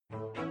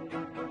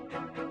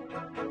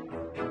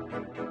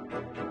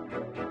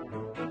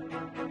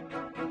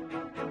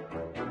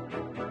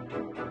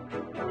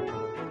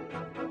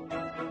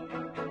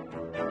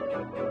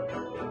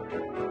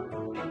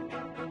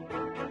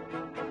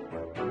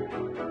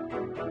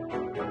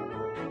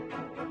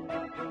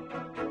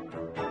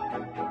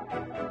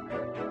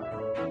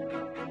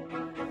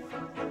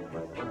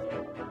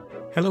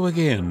Hello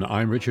again,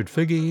 I'm Richard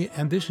Figge,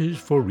 and this is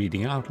For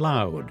Reading Out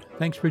Loud.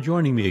 Thanks for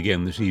joining me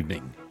again this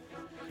evening.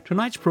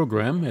 Tonight's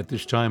program, at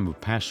this time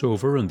of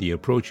Passover and the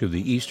approach of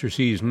the Easter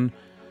season,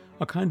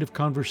 a kind of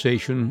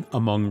conversation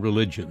among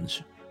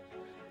religions.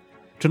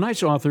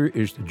 Tonight's author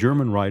is the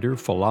German writer,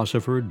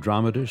 philosopher,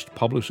 dramatist,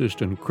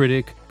 publicist, and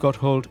critic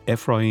Gotthold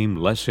Ephraim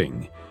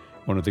Lessing,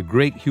 one of the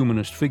great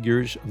humanist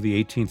figures of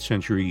the 18th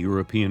century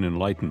European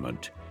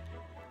Enlightenment.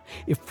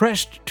 If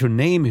pressed to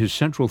name his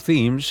central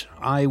themes,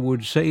 I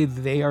would say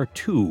they are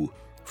two: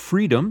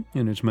 freedom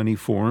in its many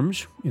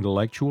forms,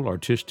 intellectual,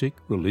 artistic,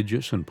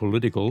 religious, and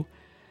political,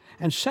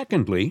 and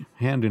secondly,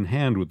 hand in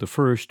hand with the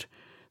first,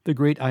 the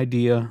great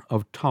idea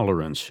of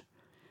tolerance.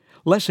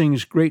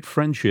 Lessing's great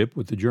friendship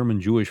with the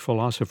German Jewish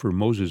philosopher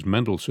Moses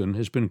Mendelssohn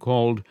has been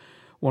called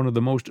one of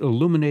the most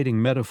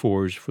illuminating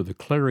metaphors for the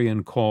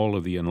clarion call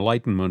of the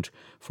Enlightenment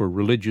for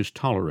religious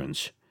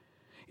tolerance.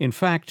 In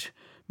fact,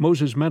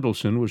 Moses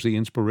Mendelssohn was the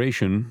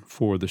inspiration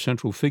for the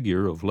central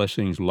figure of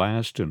Lessing's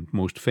last and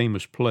most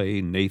famous play,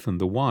 Nathan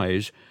the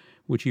Wise,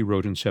 which he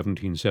wrote in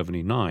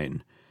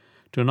 1779.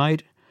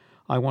 Tonight,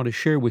 I want to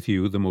share with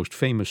you the most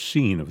famous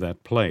scene of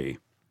that play.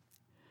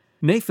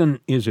 Nathan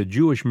is a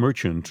Jewish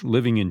merchant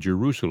living in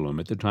Jerusalem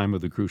at the time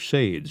of the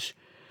Crusades.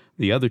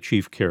 The other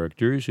chief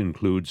characters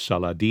include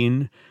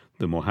Saladin,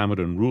 the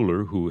Mohammedan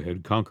ruler who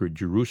had conquered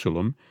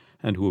Jerusalem,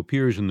 and who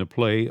appears in the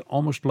play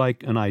almost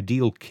like an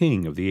ideal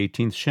king of the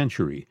 18th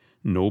century,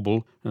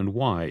 noble and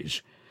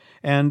wise,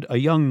 and a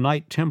young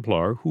Knight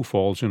Templar who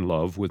falls in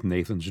love with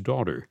Nathan's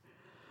daughter.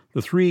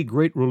 The three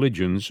great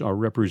religions are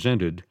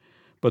represented,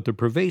 but the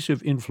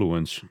pervasive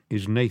influence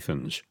is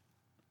Nathan's.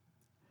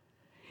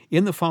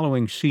 In the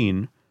following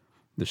scene,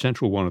 the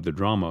central one of the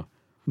drama,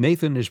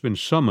 Nathan has been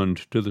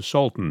summoned to the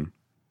Sultan.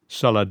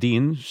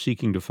 Saladin,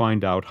 seeking to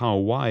find out how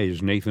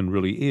wise Nathan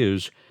really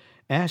is,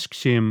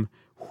 asks him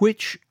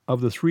which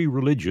of the three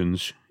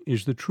religions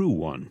is the true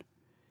one.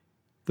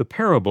 The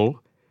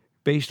parable,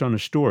 based on a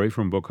story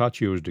from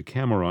Boccaccio's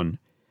Decameron,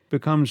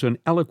 becomes an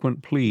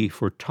eloquent plea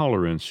for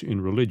tolerance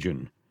in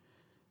religion.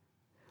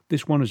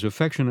 This one is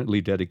affectionately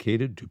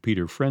dedicated to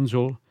Peter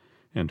Frenzel,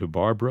 and to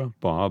Barbara,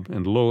 Bob,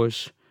 and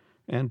Lois,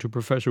 and to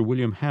Professor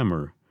William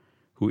Hammer,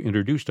 who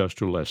introduced us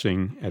to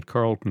Lessing at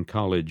Carleton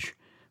College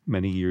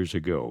many years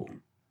ago.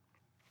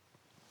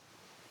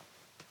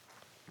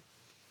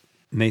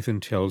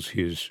 Nathan tells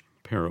his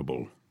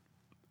parable.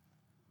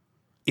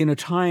 In a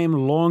time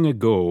long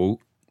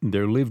ago,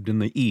 there lived in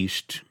the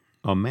East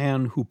a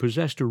man who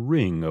possessed a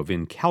ring of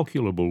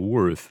incalculable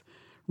worth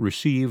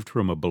received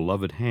from a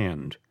beloved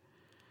hand.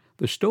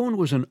 The stone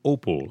was an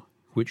opal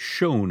which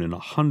shone in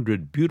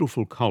 100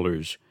 beautiful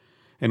colors,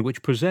 and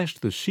which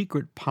possessed the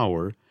secret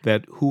power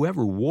that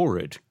whoever wore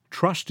it,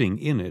 trusting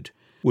in it,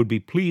 would be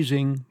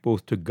pleasing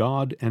both to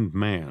God and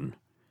man.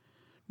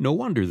 No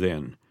wonder,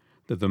 then,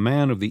 that the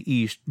man of the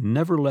East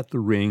never let the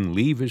ring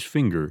leave his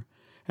finger,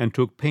 and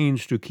took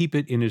pains to keep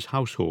it in his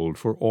household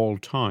for all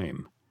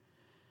time.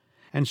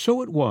 And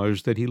so it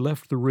was that he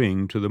left the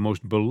ring to the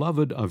most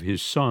beloved of his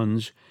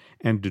sons,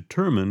 and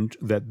determined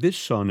that this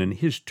son in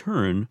his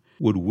turn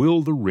would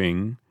will the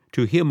ring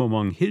to him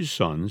among his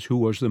sons who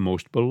was the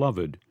most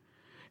beloved,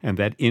 and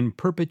that in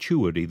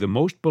perpetuity the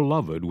most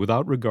beloved,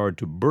 without regard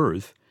to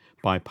birth,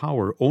 by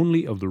power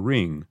only of the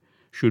ring,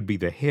 should be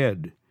the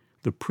head,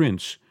 the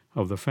prince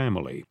of the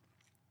family.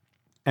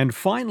 And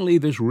finally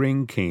this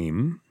ring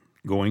came,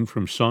 going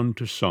from son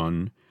to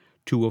son,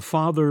 to a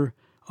father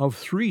of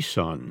 3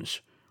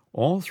 sons,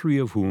 all 3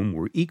 of whom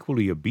were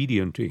equally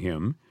obedient to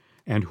him,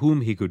 and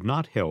whom he could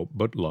not help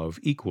but love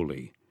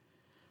equally.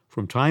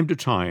 From time to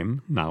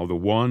time, now the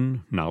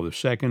one, now the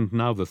second,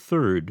 now the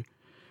third,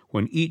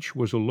 when each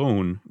was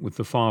alone with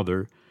the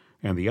father,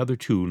 and the other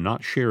 2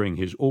 not sharing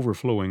his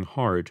overflowing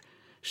heart,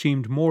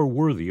 seemed more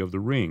worthy of the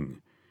ring,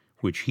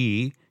 which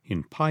he,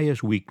 in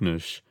pious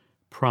weakness,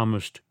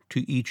 promised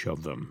to each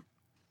of them.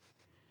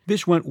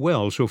 This went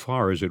well so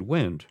far as it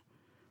went,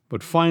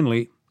 but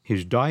finally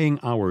his dying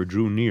hour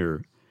drew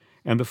near,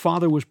 and the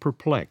father was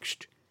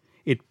perplexed.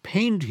 It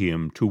pained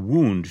him to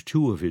wound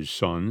 2 of his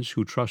sons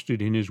who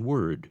trusted in his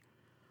word.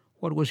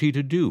 What was he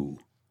to do?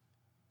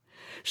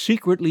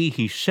 Secretly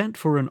he sent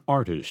for an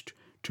artist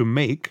to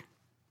make,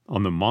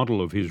 on the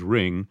model of his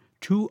ring,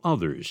 2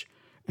 others,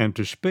 and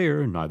to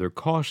spare neither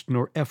cost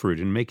nor effort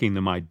in making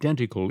them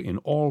identical in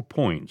all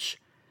points.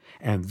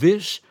 And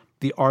this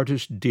the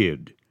artist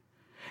did.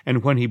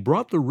 And when he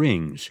brought the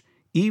rings,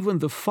 even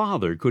the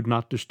father could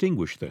not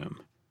distinguish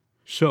them.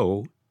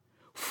 So,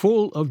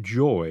 full of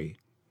joy,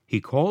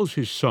 he calls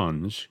his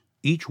sons,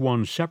 each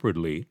one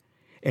separately,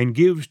 and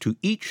gives to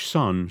each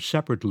son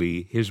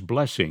separately his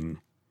blessing,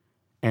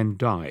 and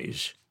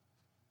dies.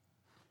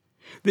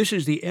 This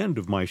is the end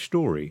of my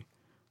story,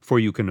 for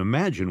you can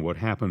imagine what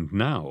happened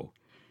now.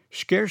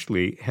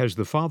 Scarcely has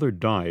the father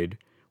died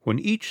when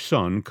each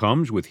son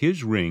comes with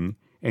his ring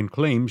and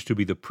claims to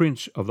be the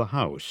prince of the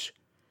house.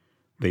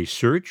 They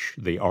search,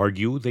 they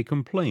argue, they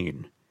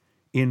complain.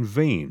 In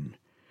vain.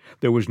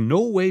 There was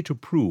no way to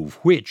prove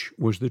which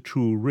was the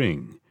true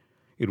ring.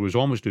 It was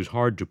almost as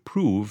hard to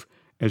prove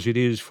as it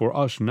is for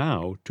us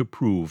now to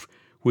prove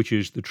which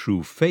is the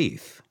true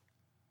faith.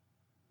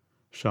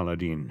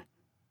 Saladin.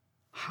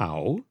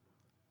 How?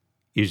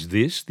 Is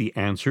this the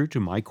answer to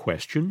my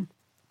question?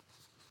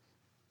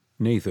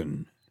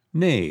 Nathan.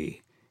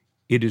 Nay,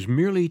 it is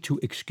merely to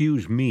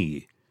excuse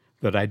me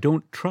that I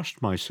don't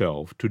trust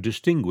myself to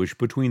distinguish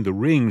between the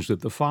rings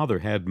that the Father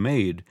had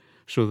made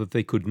so that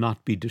they could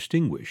not be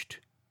distinguished.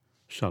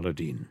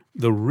 Saladin.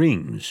 The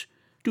rings!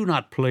 Do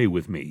not play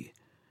with me.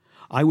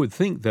 I would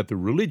think that the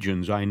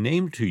religions I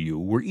named to you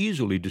were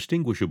easily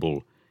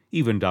distinguishable,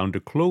 even down to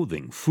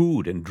clothing,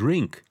 food, and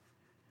drink.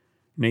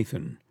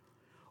 Nathan.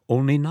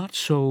 Only not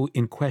so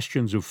in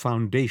questions of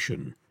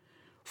foundation,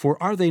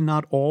 for are they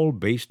not all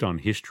based on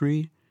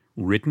history,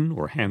 written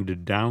or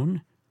handed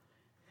down?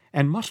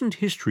 And mustn't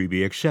history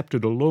be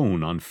accepted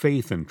alone on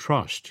faith and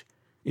trust?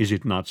 Is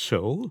it not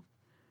so?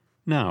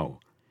 Now,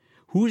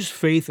 whose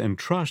faith and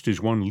trust is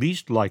one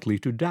least likely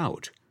to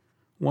doubt?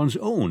 One's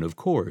own, of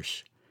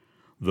course.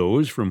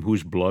 Those from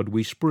whose blood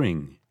we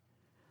spring.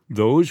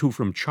 Those who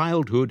from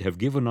childhood have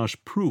given us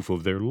proof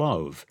of their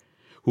love,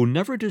 who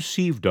never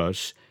deceived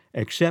us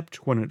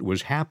except when it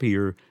was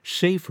happier,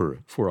 safer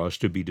for us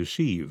to be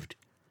deceived.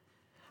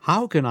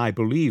 How can I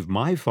believe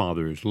my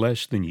fathers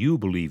less than you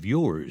believe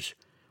yours?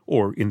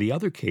 Or, in the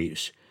other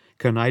case,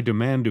 can I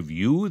demand of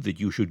you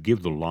that you should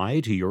give the lie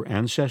to your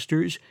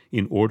ancestors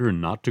in order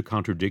not to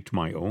contradict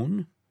my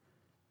own?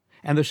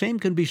 And the same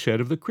can be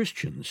said of the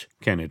Christians,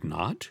 can it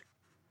not?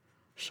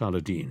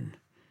 Saladin.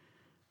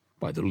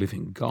 By the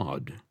living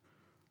God,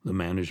 the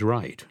man is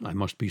right. I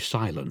must be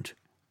silent.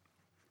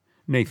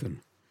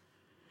 Nathan.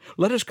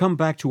 Let us come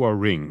back to our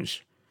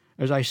rings.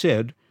 As I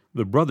said,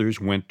 the brothers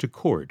went to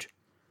court,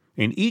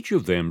 and each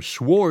of them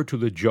swore to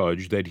the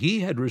judge that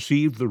he had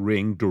received the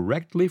ring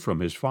directly from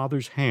his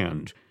father's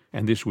hand,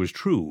 and this was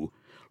true,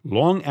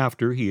 long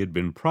after he had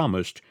been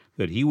promised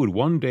that he would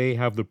one day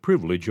have the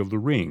privilege of the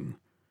ring,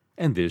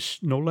 and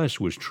this no less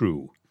was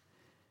true.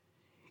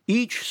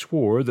 Each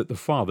swore that the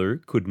father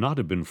could not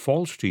have been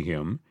false to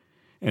him,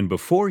 and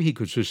before he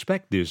could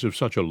suspect this of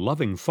such a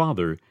loving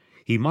father,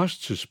 he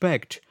must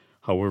suspect,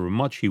 however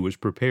much he was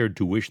prepared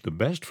to wish the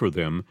best for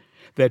them,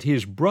 that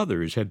his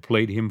brothers had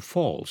played him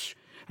false,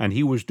 and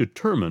he was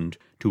determined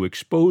to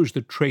expose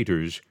the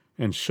traitors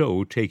and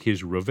so take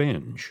his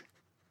revenge.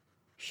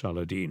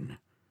 Saladin.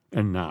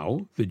 And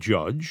now, the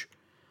judge?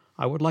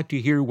 I would like to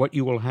hear what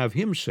you will have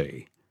him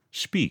say.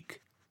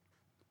 Speak.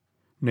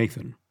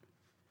 Nathan.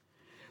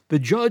 The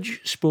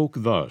judge spoke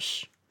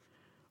thus,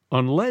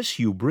 Unless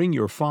you bring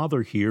your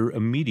father here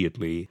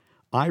immediately,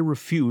 I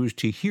refuse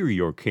to hear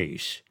your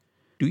case.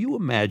 Do you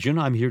imagine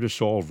I'm here to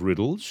solve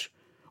riddles?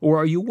 Or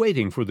are you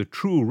waiting for the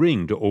true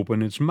ring to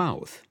open its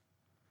mouth?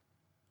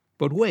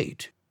 But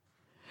wait.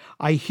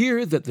 I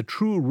hear that the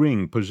true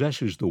ring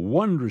possesses the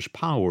wondrous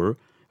power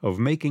of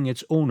making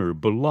its owner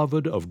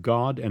beloved of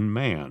God and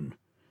man.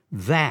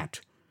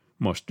 That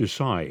must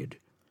decide.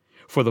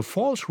 For the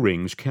false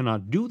rings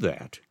cannot do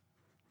that.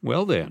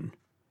 Well then,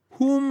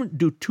 whom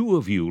do two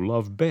of you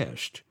love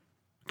best?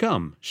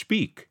 Come,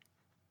 speak.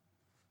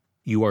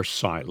 You are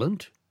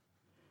silent?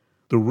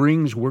 The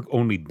rings work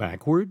only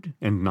backward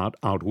and not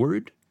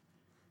outward?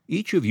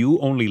 Each of you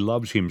only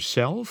loves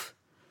himself?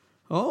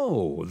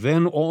 Oh,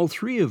 then all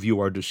three of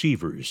you are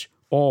deceivers,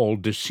 all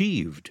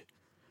deceived.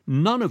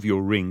 None of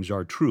your rings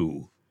are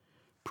true.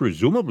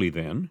 Presumably,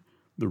 then,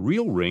 the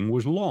real ring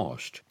was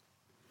lost.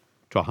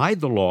 To hide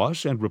the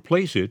loss and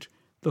replace it,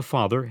 the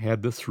father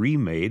had the three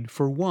made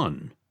for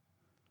one.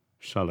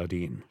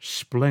 Saladin.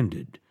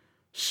 Splendid,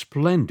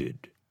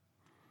 splendid.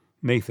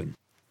 Nathan.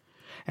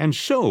 And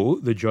so,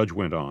 the judge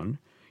went on,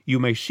 you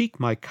may seek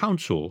my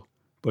counsel,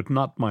 but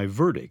not my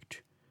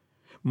verdict.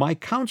 My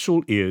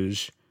counsel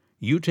is,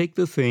 you take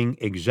the thing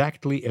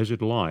exactly as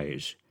it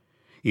lies.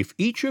 If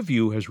each of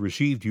you has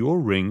received your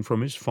ring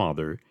from his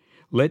father,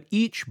 let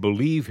each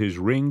believe his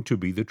ring to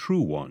be the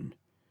true one.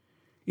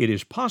 It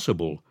is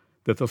possible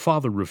that the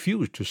father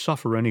refused to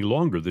suffer any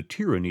longer the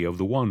tyranny of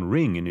the one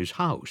ring in his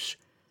house,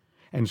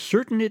 and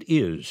certain it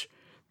is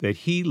that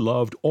he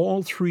loved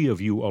all three of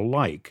you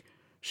alike,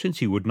 since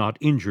he would not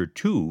injure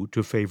two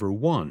to favor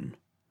one.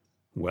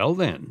 Well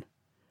then,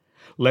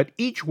 let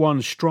each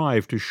one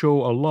strive to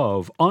show a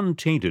love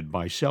untainted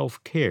by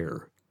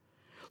self-care.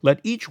 Let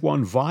each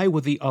one vie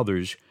with the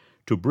others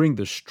to bring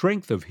the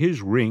strength of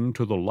his ring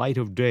to the light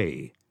of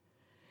day.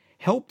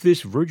 Help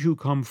this virtue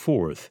come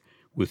forth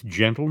with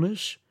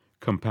gentleness,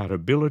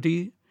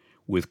 compatibility,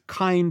 with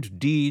kind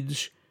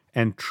deeds,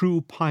 and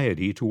true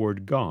piety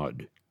toward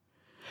God.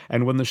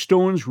 And when the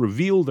stones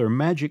reveal their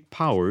magic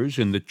powers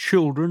in the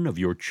children of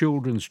your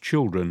children's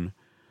children,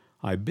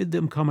 I bid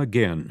them come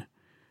again,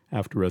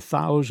 after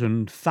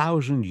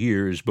 1,000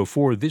 years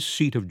before this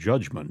seat of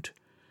judgment.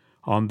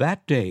 On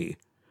that day,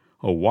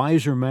 a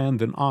wiser man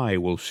than I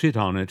will sit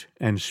on it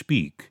and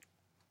speak.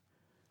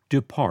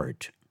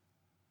 Depart.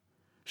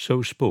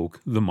 So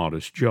spoke the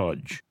modest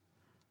judge.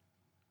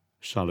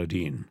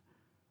 Saladin.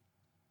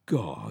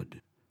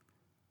 God,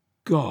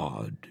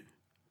 God.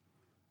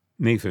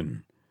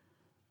 Nathan.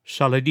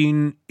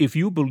 Saladin, if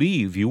you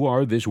believe you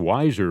are this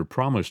wiser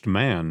promised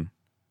man.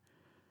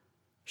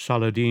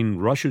 Saladin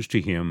rushes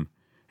to him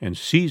and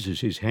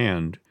seizes his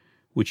hand,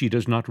 which he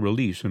does not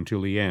release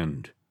until the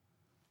end.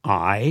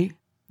 I?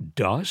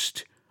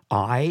 Dust?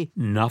 I?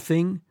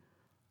 Nothing?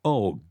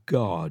 Oh,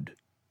 God!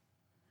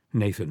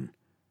 Nathan,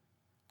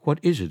 what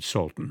is it,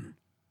 Sultan?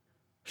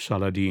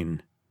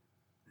 Saladin,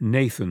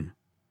 Nathan,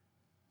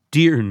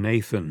 dear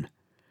Nathan,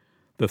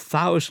 the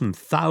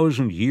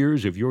 1,000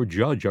 years of your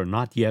judge are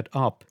not yet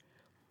up.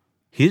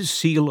 His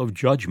seal of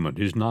judgment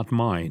is not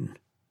mine.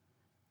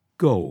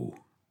 Go,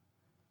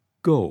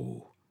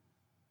 go,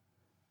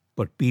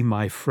 but be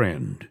my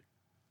friend.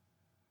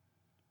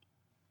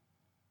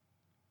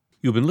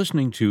 You've been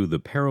listening to The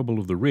Parable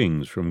of the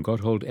Rings from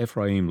Gotthold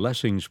Ephraim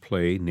Lessing's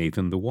play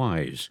Nathan the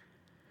Wise.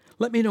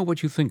 Let me know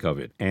what you think of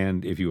it,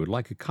 and if you would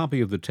like a copy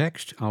of the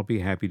text, I'll be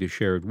happy to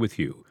share it with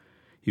you.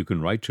 You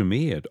can write to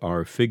me at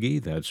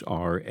rfigge, that's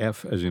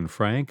R-F as in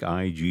Frank,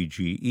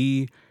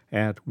 I-G-G-E,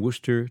 at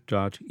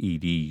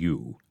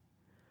worcester.edu.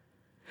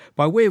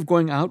 By way of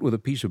going out with a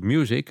piece of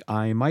music,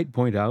 I might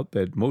point out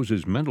that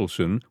Moses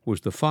Mendelssohn was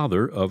the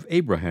father of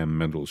Abraham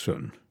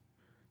Mendelssohn.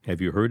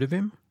 Have you heard of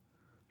him?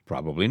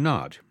 Probably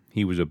not.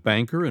 He was a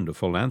banker and a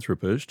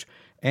philanthropist,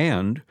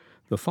 and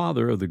the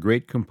father of the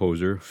great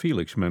composer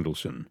Felix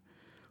Mendelssohn.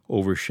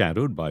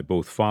 Overshadowed by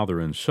both father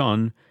and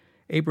son,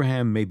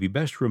 Abraham may be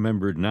best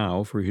remembered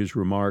now for his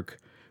remark,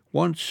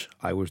 "Once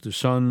I was the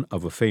son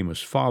of a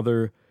famous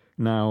father,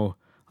 now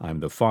I'm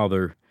the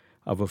father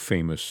of a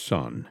famous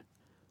son."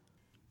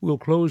 We'll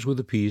close with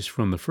a piece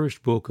from the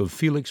first book of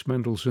Felix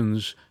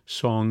Mendelssohn's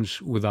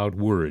Songs Without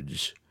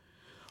Words.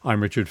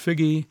 I'm Richard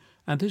Figge,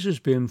 and this has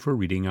been For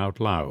Reading Out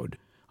Loud.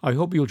 I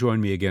hope you'll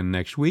join me again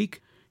next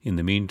week. In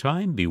the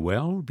meantime, be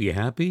well, be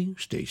happy,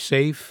 stay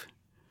safe.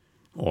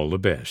 All the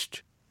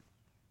best.